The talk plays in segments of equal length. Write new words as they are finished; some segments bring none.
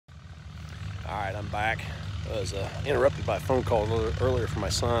Alright, I'm back. I was interrupted by a phone call earlier from my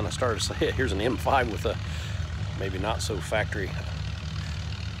son. I started to say, here's an M5 with a maybe not so factory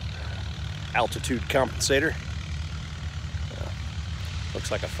altitude compensator.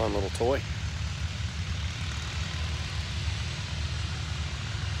 Looks like a fun little toy.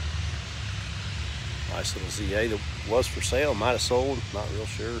 Nice little ZA that was for sale, might have sold, not real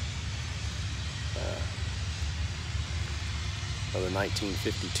sure. Another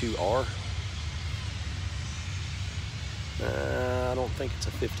 1952R. I don't think it's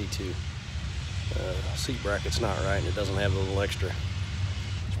a 52. Seat bracket's not right, and it doesn't have a little extra.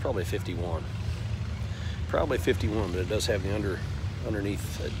 It's probably a 51. Probably 51, but it does have the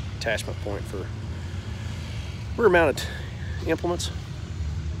underneath attachment point for rear-mounted implements.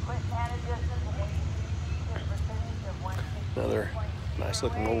 Another nice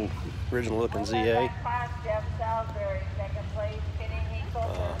looking old original looking ZA.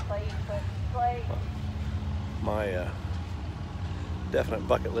 My definite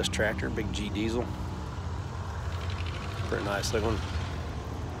bucket list tractor, big G diesel. Pretty nice looking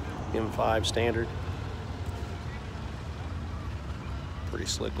M5 standard. Pretty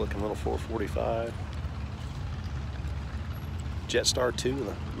slick looking little 445. Jetstar 2 with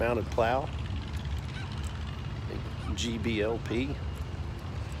a mounted plow. GBLP.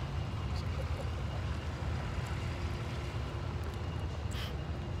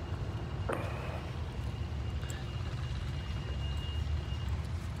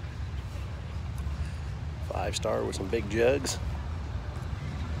 Five-star with some big jugs.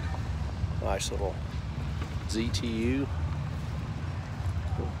 Nice little ZTU.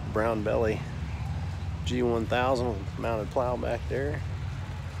 Brown belly G1000 with mounted plow back there.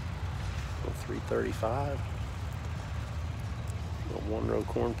 335. Little one-row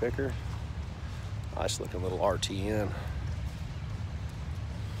corn picker. Nice looking little RTN.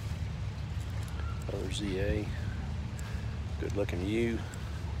 Another ZA. Good looking U.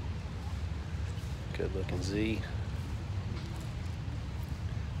 Good looking Z.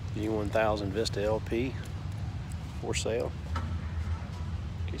 G1000 Vista LP for sale,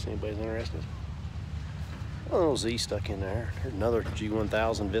 in case anybody's interested. A little Z stuck in there. There's another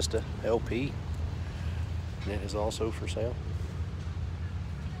G1000 Vista LP, and it is also for sale.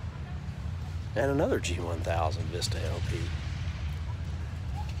 And another G1000 Vista LP.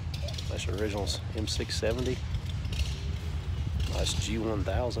 Nice originals M670. Nice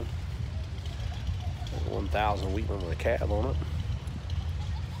G1000. 1000 Wheatland with a cab on it.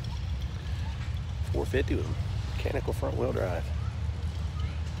 450 with mechanical front wheel drive.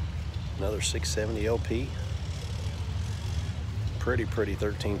 Another 670 LP. Pretty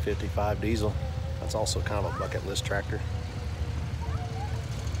 1355 diesel. That's also kind of a bucket list tractor.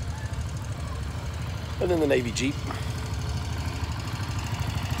 And then the Navy Jeep.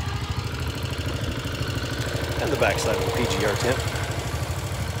 And the backside of the PGR tent.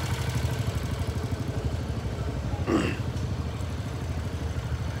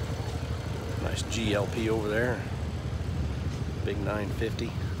 Nice GLP over there. Big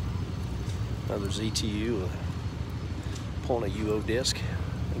 950. Another ZTU pulling a UO disc. I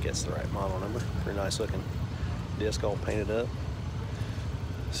think that's the right model number. Pretty nice looking disc, all painted up.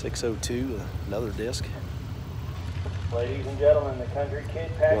 602, another disc. Ladies and gentlemen, the Country Kid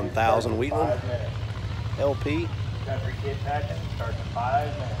pageant 1000 Wheatland LP. Country Kid pageant starts in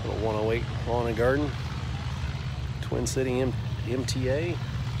 5 minutes. Little 108 Lawn and Garden. Twin City MTA.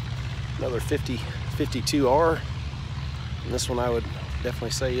 Another 52R. And this one I would definitely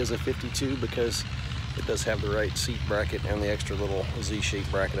say is a 52 because it does have the right seat bracket and the extra little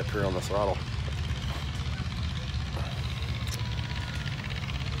Z-shaped bracket up here on the throttle.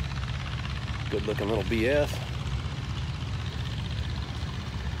 Good looking little BF.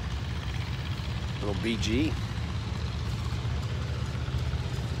 Little BG.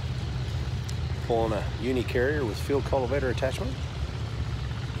 Pulling a uni carrier with field cultivator attachment.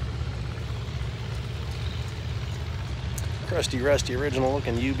 Crusty rusty original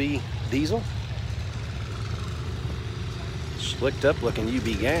looking UB diesel. Slicked up looking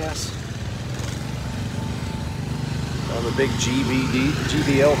UB gas. Another big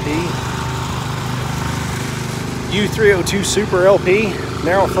GBLP. U302 Super LP,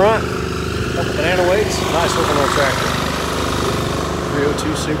 narrow front, couple banana weights, nice looking little tractor.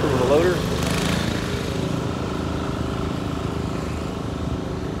 302 Super with a loader.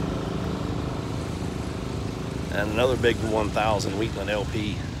 And another big 1000 Wheatland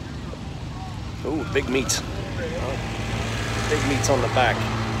LP. Oh, big meats. Big meats on the back.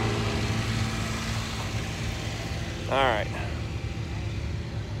 All right.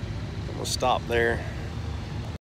 We'll stop there.